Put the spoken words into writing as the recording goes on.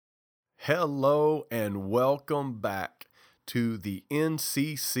Hello and welcome back to the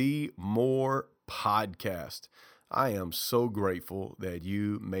NCC More podcast. I am so grateful that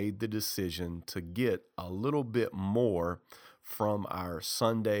you made the decision to get a little bit more from our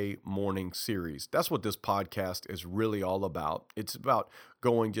Sunday morning series. That's what this podcast is really all about. It's about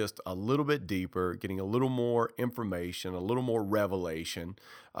going just a little bit deeper, getting a little more information, a little more revelation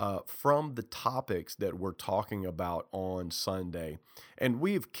from the topics that we're talking about on Sunday. And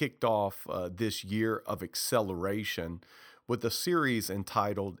we've kicked off this year of acceleration with a series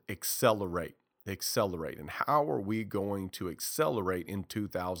entitled Accelerate. Accelerate. And how are we going to accelerate in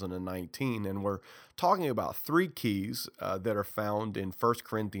 2019? And we're talking about three keys that are found in 1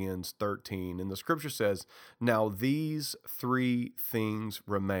 Corinthians 13. And the scripture says, "Now these three things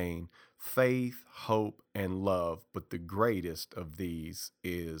remain: faith, hope, and love, but the greatest of these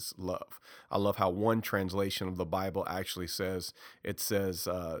is love." I love how one translation of the Bible actually says,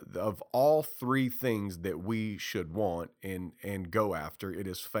 of all three things that we should want and go after, it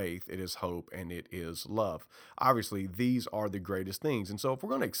is faith, it is hope, and it is love. Obviously, these are the greatest things. And so if we're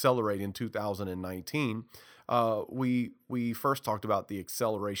going to accelerate in 2019, we first talked about the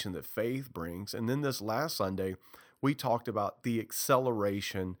acceleration that faith brings. And then this last Sunday, we talked about the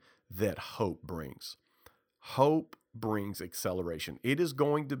acceleration that hope brings. Hope brings acceleration. It is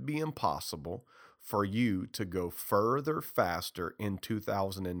going to be impossible for you to go further faster in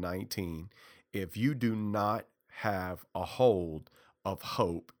 2019 if you do not have a hold of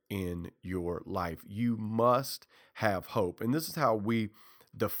hope in your life. You must have hope. And this is how we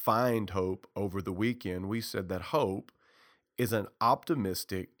defined hope over the weekend. We said that hope is an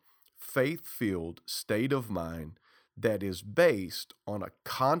optimistic, faith-filled state of mind that is based on a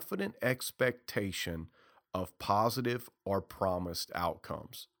confident expectation of positive or promised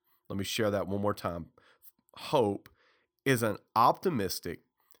outcomes. Let me share that one more time. Hope is an optimistic,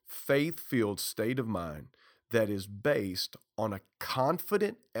 faith-filled state of mind that is based on a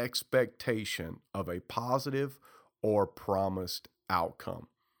confident expectation of a positive or promised outcome.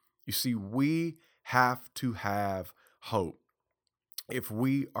 You see, we have to have hope if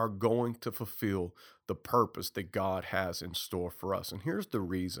we are going to fulfill the purpose that God has in store for us. And here's the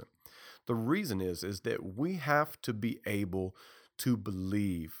reason. The reason is that we have to be able to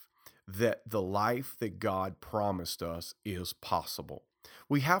believe that the life that God promised us is possible.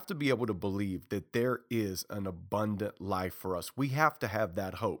 We have to be able to believe that there is an abundant life for us. We have to have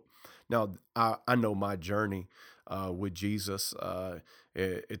that hope. Now, I know my journey with Jesus.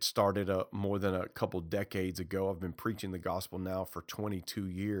 It started more than a couple decades ago. I've been preaching the gospel now for 22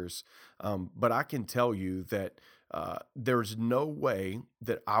 years. But I can tell you that there's no way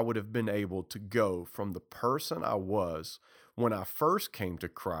that I would have been able to go from the person I was when I first came to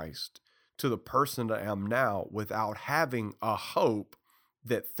Christ to the person that I am now without having a hope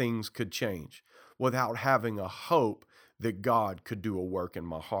that things could change, without having a hope that God could do a work in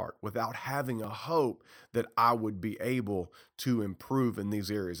my heart, without having a hope that I would be able to improve in these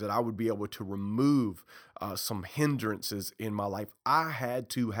areas, that I would be able to remove some hindrances in my life. I had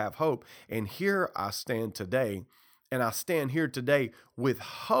to have hope. And here I stand today, and I stand here today with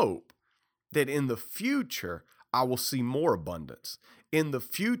hope that in the future, I will see more abundance. In the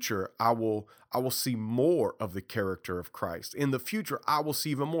future, I will see more of the character of Christ. In the future, I will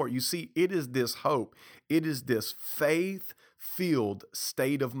see even more. You see, it is this hope. It is this faith-filled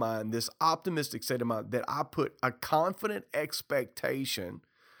state of mind, this optimistic state of mind that I put a confident expectation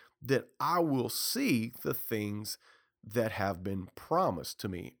that I will see the things that have been promised to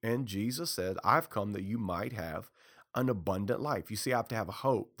me. And Jesus said, "I've come that you might have an abundant life." You see, I have to have a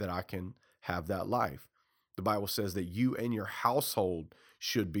hope that I can have that life. The Bible says that you and your household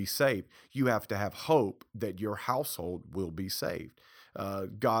should be saved. You have to have hope that your household will be saved.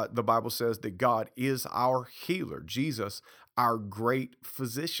 The Bible says that God is our healer. Jesus, our great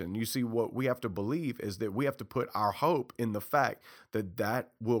physician. You see, what we have to believe is that we have to put our hope in the fact that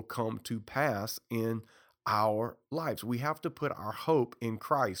that will come to pass in our lives. We have to put our hope in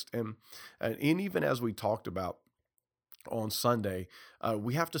Christ. And even as we talked about on Sunday,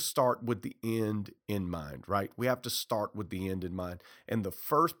 we have to start with the end in mind, right? We have to start with the end in mind. And the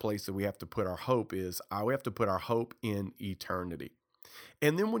first place that we have to put our hope is we have to put our hope in eternity.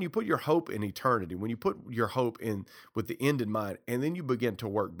 And then when you put your hope in eternity, when you put your hope in with the end in mind, and then you begin to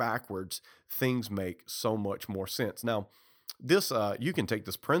work backwards, things make so much more sense. Now, this you can take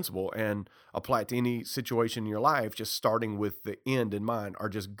this principle and apply it to any situation in your life, just starting with the end in mind, or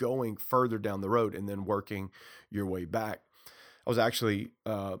just going further down the road and then working your way back. I was actually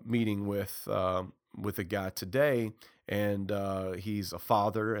meeting with a guy today, and he's a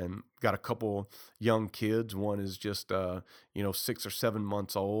father and got a couple young kids. One is just 6 or 7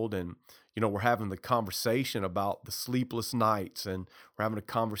 months old, and we're having the conversation about the sleepless nights, and we're having a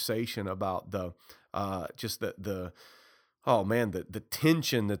conversation about the just the oh man, the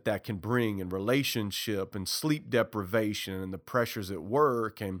tension that can bring in relationship and sleep deprivation and the pressures at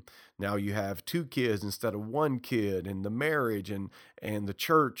work. And now you have two kids instead of one kid, and the marriage and the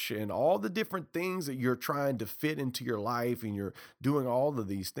church and all the different things that you're trying to fit into your life, and you're doing all of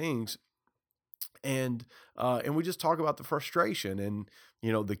these things. And we just talk about the frustration, and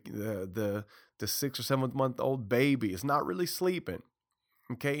the 6 or 7 month old baby is not really sleeping.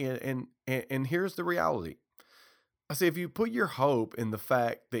 Okay. And here's the reality. I say, if you put your hope in the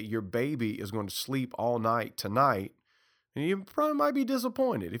fact that your baby is going to sleep all night tonight, and you probably might be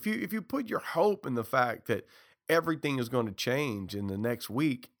disappointed. If you put your hope in the fact that everything is going to change in the next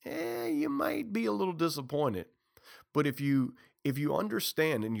week, you might be a little disappointed. But if you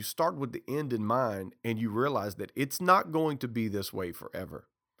understand and you start with the end in mind, and you realize that it's not going to be this way forever,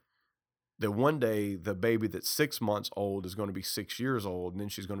 that one day the baby that's 6 months old is going to be 6 years old, and then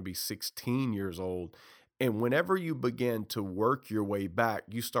she's going to be 16 years old. And whenever you begin to work your way back,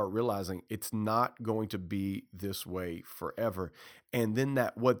 you start realizing it's not going to be this way forever. And then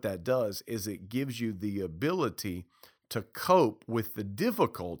what that does is it gives you the ability to cope with the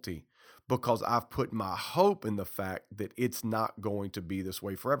difficulty, because I've put my hope in the fact that it's not going to be this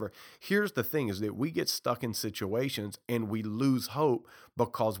way forever. Here's the thing, is that we get stuck in situations and we lose hope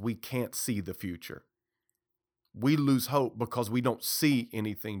because we can't see the future. We lose hope because we don't see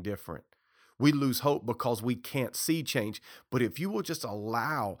anything different. We lose hope because we can't see change. But if you will just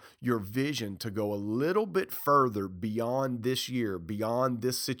allow your vision to go a little bit further beyond this year, beyond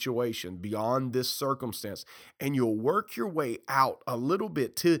this situation, beyond this circumstance, and you'll work your way out a little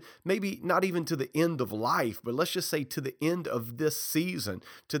bit to maybe not even to the end of life, but let's just say to the end of this season,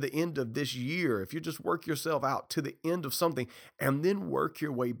 to the end of this year. If you just work yourself out to the end of something and then work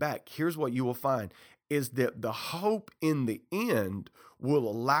your way back, here's what you will find, is that the hope in the end will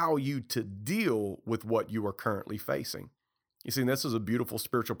allow you to deal with what you are currently facing. You see, this is a beautiful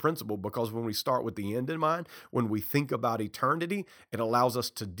spiritual principle, because when we start with the end in mind, when we think about eternity, it allows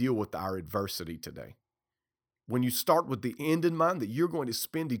us to deal with our adversity today. When you start with the end in mind, that you're going to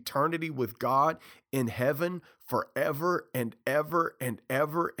spend eternity with God in heaven forever and ever and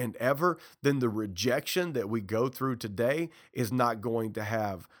ever and ever, then the rejection that we go through today is not going to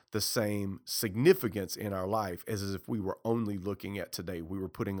have the same significance in our life as if we were only looking at today. We were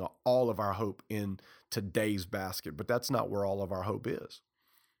putting all of our hope in today's basket, but that's not where all of our hope is.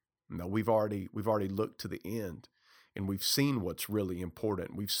 No, we've already looked to the end. And we've seen what's really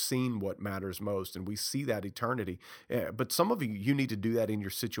important. We've seen what matters most, and we see that eternity. But some of you need to do that in your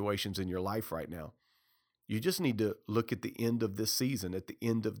situations in your life right now. You just need to look at the end of this season, at the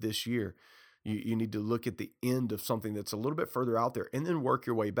end of this year. You need to look at the end of something that's a little bit further out there, and then work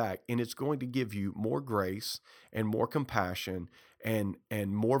your way back. And it's going to give you more grace and more compassion and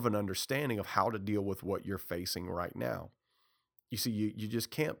more of an understanding of how to deal with what you're facing right now. You see, you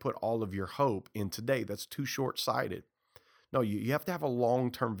just can't put all of your hope in today. That's too short-sighted. No, you have to have a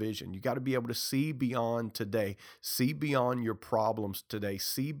long-term vision. You got to be able to see beyond today, see beyond your problems today,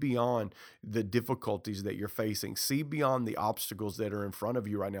 see beyond the difficulties that you're facing, see beyond the obstacles that are in front of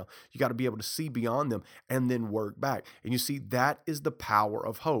you right now. You got to be able to see beyond them and then work back. And you see, that is the power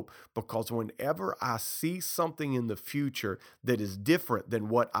of hope, because whenever I see something in the future that is different than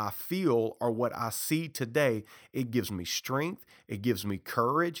what I feel or what I see today, it gives me strength, it gives me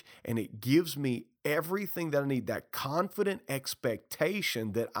courage, and it gives me everything that I need, that confident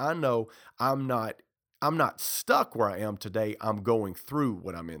expectation that I know I'm not stuck where I am today. I'm going through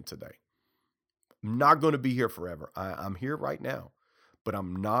what I'm in today. I'm not going to be here forever. I'm here right now, but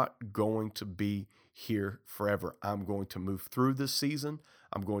I'm not going to be here forever. I'm going to move through this season.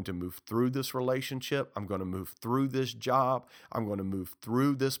 I'm going to move through this relationship. I'm going to move through this job. I'm going to move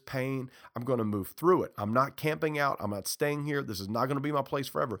through this pain. I'm going to move through it. I'm not camping out. I'm not staying here. This is not going to be my place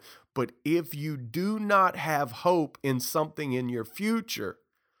forever. But if you do not have hope in something in your future,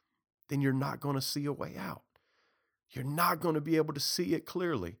 then you're not going to see a way out. You're not going to be able to see it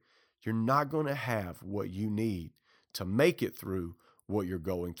clearly. You're not going to have what you need to make it through what you're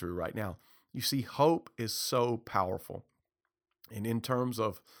going through right now. You see, hope is so powerful. And in terms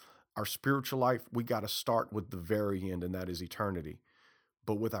of our spiritual life, we got to start with the very end, and that is eternity.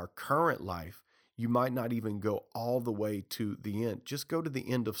 But with our current life, you might not even go all the way to the end. Just go to the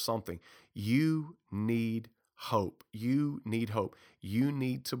end of something. You need hope. You need hope. You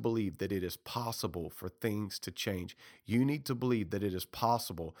need to believe that it is possible for things to change. You need to believe that it is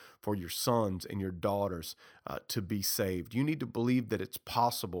possible for your sons and your daughters to be saved. You need to believe that it's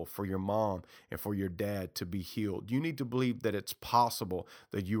possible for your mom and for your dad to be healed. You need to believe that it's possible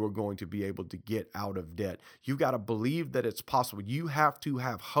that you are going to be able to get out of debt. You got to believe that it's possible. You have to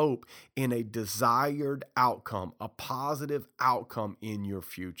have hope in a desired outcome, a positive outcome in your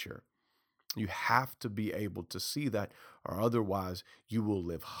future. You have to be able to see that, or otherwise you will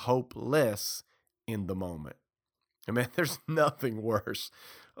live hopeless in the moment. And man, there's nothing worse.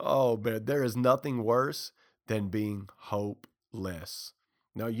 Oh man, there is nothing worse than being hopeless.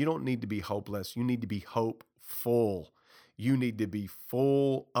 Now, you don't need to be hopeless. You need to be hopeful. You need to be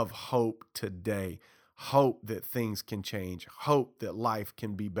full of hope today. Hope that things can change. Hope that life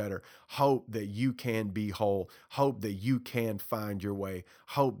can be better. Hope that you can be whole. Hope that you can find your way.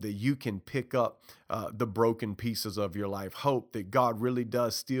 Hope that you can pick up the broken pieces of your life. Hope that God really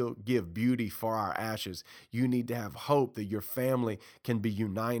does still give beauty for our ashes. You need to have hope that your family can be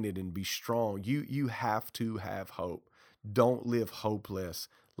united and be strong. You have to have hope. Don't live hopeless.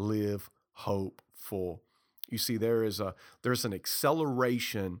 Live hopeful. You see, there's an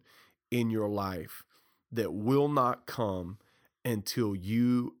acceleration in your life that will not come until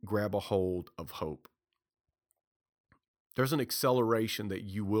you grab a hold of hope. There's an acceleration that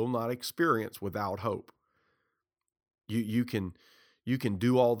you will not experience without hope. You can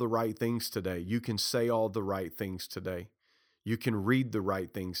do all the right things today. You can say all the right things today. You can read the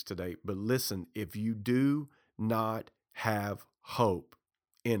right things today. But listen, if you do not have hope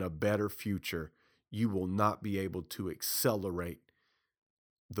in a better future, you will not be able to accelerate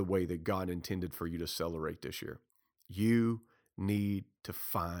the way that God intended for you to accelerate this year. You need to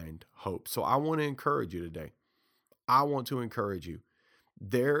find hope. So I want to encourage you today. I want to encourage you.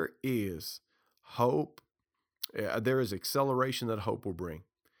 There is hope. There is acceleration that hope will bring.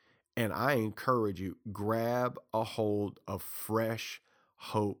 And I encourage you, grab a hold of fresh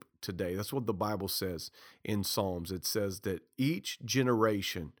hope today. That's what the Bible says in Psalms. It says that each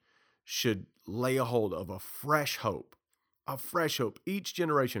generation should lay a hold of a fresh hope. A fresh hope. Each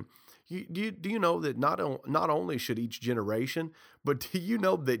generation. Do you know that not only should each generation, but do you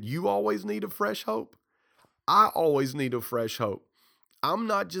know that you always need a fresh hope? I always need a fresh hope. I'm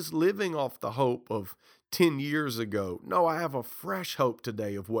not just living off the hope of 10 years ago. No, I have a fresh hope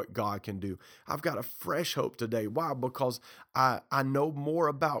today of what God can do. I've got a fresh hope today. Why? Because I know more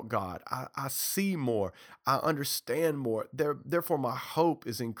about God. I see more. I understand more. Therefore, my hope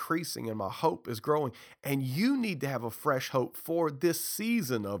is increasing and my hope is growing. And you need to have a fresh hope for this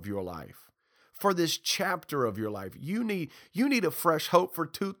season of your life. For this chapter of your life. You need a fresh hope for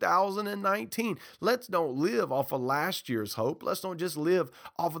 2019. Let's don't live off of last year's hope. Let's don't just live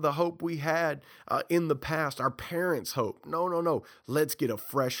off of the hope we had in the past, our parents' hope. No. Let's get a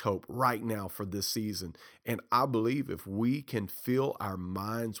fresh hope right now for this season. And I believe if we can fill our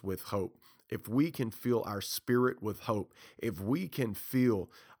minds with hope, if we can fill our spirit with hope, if we can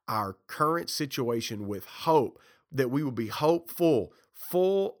fill our current situation with hope, that we will be hopeful,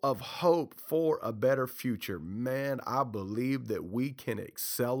 full of hope for a better future. Man, I believe that we can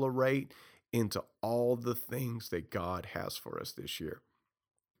accelerate into all the things that God has for us this year.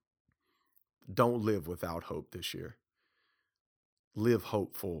 Don't live without hope this year. Live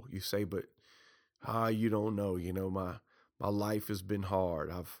hopeful. You say, but you don't know. My life has been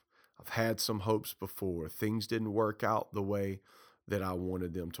hard. I've had some hopes before. Things didn't work out the way that I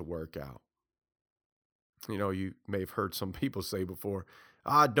wanted them to work out. You may have heard some people say before,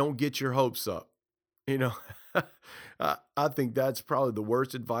 don't get your hopes up. You know, I think that's probably the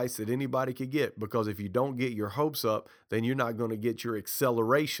worst advice that anybody could get, because if you don't get your hopes up, then you're not going to get your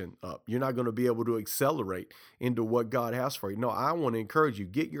acceleration up. You're not going to be able to accelerate into what God has for you. No, I want to encourage you,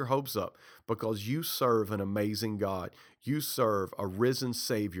 get your hopes up, because you serve an amazing God. You serve a risen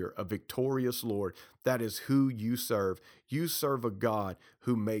Savior, a victorious Lord. That is who you serve. You serve a God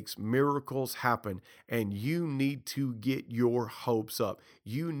who makes miracles happen, and you need to get your hopes up.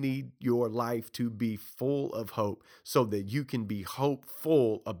 You need your life to be full of hope so that you can be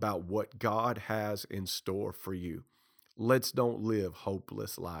hopeful about what God has in store for you. Let's don't live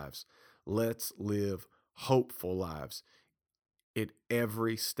hopeless lives. Let's live hopeful lives at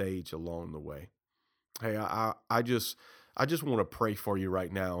every stage along the way. Hey, I just want to pray for you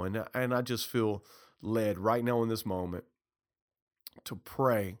right now, and I just feel led right now in this moment to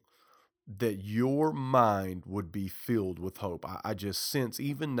pray that your mind would be filled with hope. I just sense,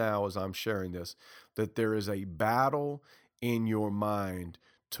 even now as I'm sharing this, that there is a battle in your mind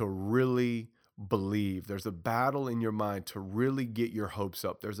to really believe. There's a battle in your mind to really get your hopes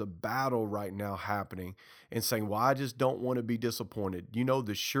up. There's a battle right now happening and saying, well, I just don't want to be disappointed. You know,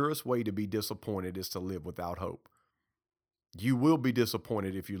 the surest way to be disappointed is to live without hope. You will be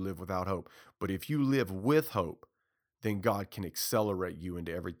disappointed if you live without hope. But if you live with hope, then God can accelerate you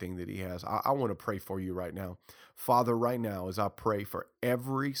into everything that He has. I want to pray for you right now. Father, right now, as I pray for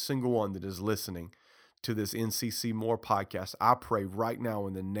every single one that is listening to this NCC More podcast, I pray right now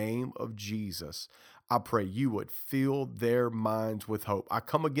in the name of Jesus, I pray you would fill their minds with hope. I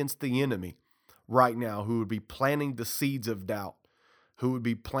come against the enemy right now who would be planting the seeds of doubt, who would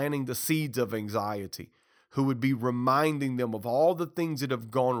be planting the seeds of anxiety, who would be reminding them of all the things that have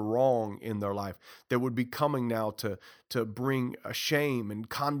gone wrong in their life, that would be coming now to bring a shame and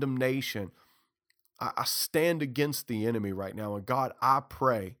condemnation. I stand against the enemy right now. And God, I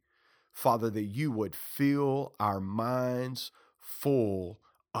pray, Father, that you would fill our minds full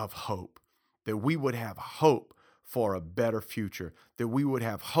of hope, that we would have hope for a better future, that we would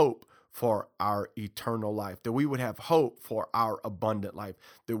have hope for our eternal life, that we would have hope for our abundant life,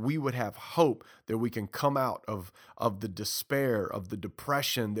 that we would have hope that we can come out of the despair, of the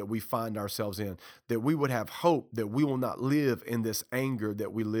depression that we find ourselves in, that we would have hope that we will not live in this anger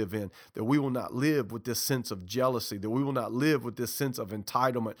that we live in, that we will not live with this sense of jealousy, that we will not live with this sense of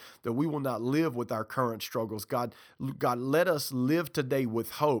entitlement, that we will not live with our current struggles. God, let us live today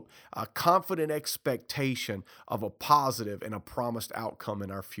with hope, a confident expectation of a positive and a promised outcome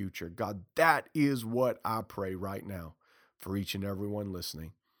in our future. God, that is what I pray right now for each and every one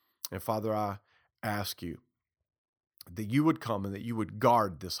listening. And Father, I ask you that you would come and that you would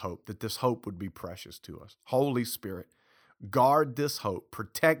guard this hope, that this hope would be precious to us. Holy Spirit, guard this hope,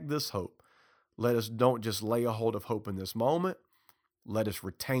 protect this hope. Let us don't just lay a hold of hope in this moment. Let us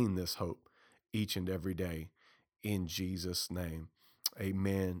retain this hope each and every day in Jesus' name.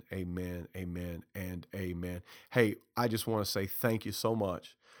 Amen, amen, amen, and amen. Hey, I just want to say thank you so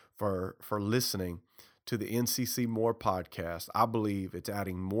much for listening to the NCC More podcast. I believe it's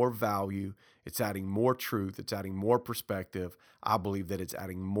adding more value, it's adding more truth, it's adding more perspective. I believe that it's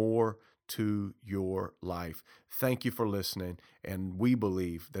adding more to your life. Thank you for listening, and we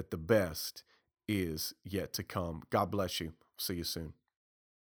believe that the best is yet to come. God bless you. See you soon.